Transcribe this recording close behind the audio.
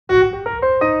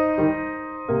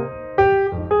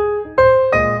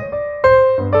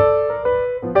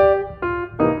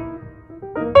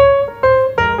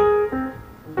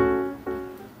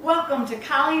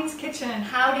education in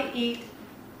how to eat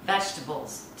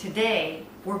vegetables. Today,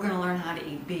 we're going to learn how to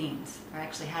eat beans, or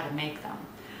actually how to make them.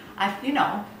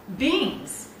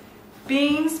 Beans.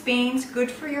 Beans,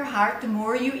 good for your heart. The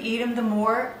more you eat them, the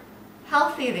more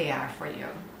healthy they are for you.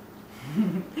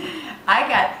 I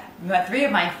got 3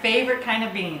 of my favorite kind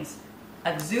of beans.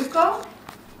 Azuco,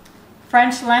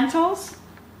 French lentils,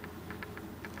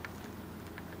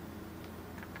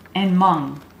 and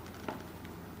mung.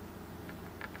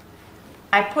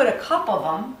 I put a cup of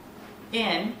them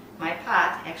in my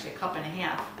pot, actually a cup and a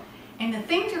half. And the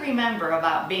thing to remember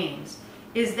about beans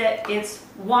is that it's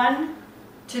 1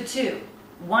 to 2.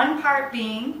 1 part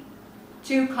bean,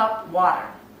 2 cup water.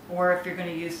 Or if you're going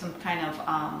to use some kind of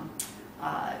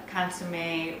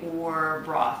consomme or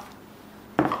broth.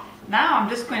 Now I'm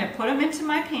just going to put them into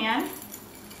my pan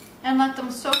and let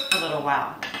them soak for a little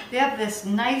while. They have this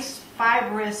nice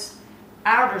fibrous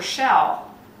outer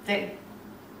shell that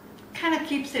kind of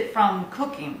keeps it from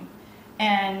cooking,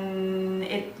 and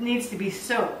it needs to be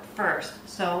soaked first.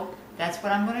 So that's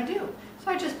what I'm going to do. So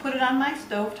I just put it on my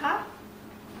stove top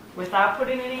without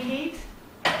putting any heat,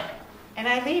 and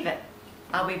I leave it.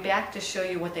 I'll be back to show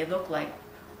you what they look like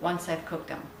once I've cooked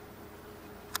them.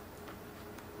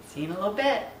 See you in a little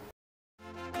bit.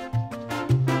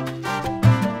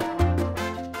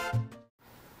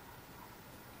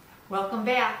 Welcome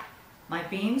back. My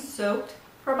beans soaked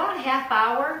for about a half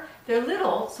hour. They're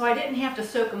little, so I didn't have to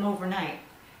soak them overnight.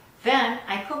 Then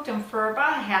I cooked them for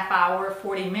about a half hour,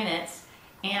 40 minutes,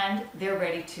 and they're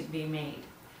ready to be made.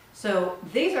 So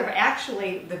these are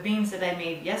actually the beans that I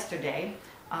made yesterday,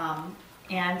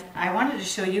 and I wanted to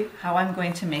show you how I'm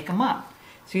going to make them up.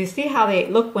 So you see how they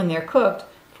look when they're cooked.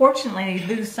 Fortunately,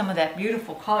 they lose some of that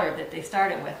beautiful color that they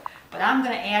started with, but I'm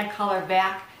going to add color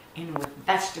back in with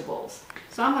vegetables.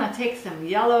 So I'm going to take some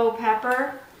yellow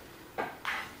pepper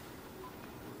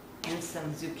and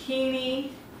some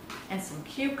zucchini and some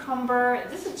cucumber.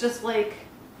 This is just like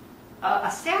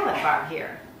a salad bar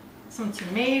here. Some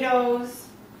tomatoes.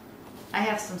 I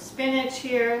have some spinach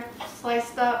here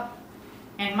sliced up.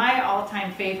 And my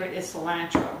all-time favorite is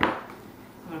cilantro.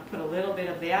 I'm going to put a little bit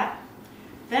of that.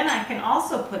 Then I can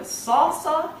also put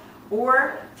salsa,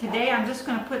 or today I'm just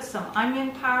going to put some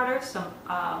onion powder, some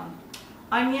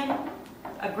onion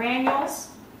granules,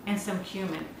 and some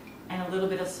cumin, and a little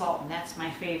bit of salt, and that's my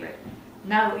favorite.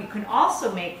 Now you can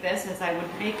also make this, as I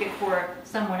would make it for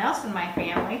someone else in my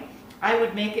family. I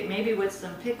would make it maybe with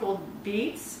some pickled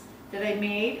beets that I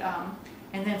made,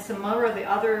 and then some more of the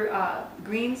other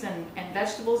greens and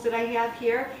vegetables that I have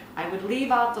here. I would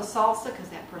leave out the salsa because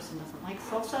that person doesn't like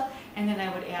salsa, and then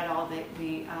I would add all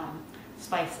the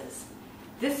spices.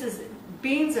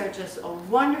 Beans are just a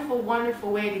wonderful,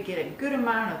 wonderful way to get a good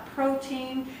amount of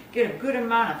protein, get a good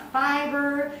amount of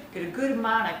fiber, get a good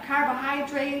amount of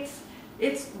carbohydrates.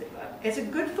 It's a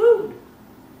good food.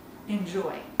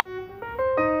 Enjoy.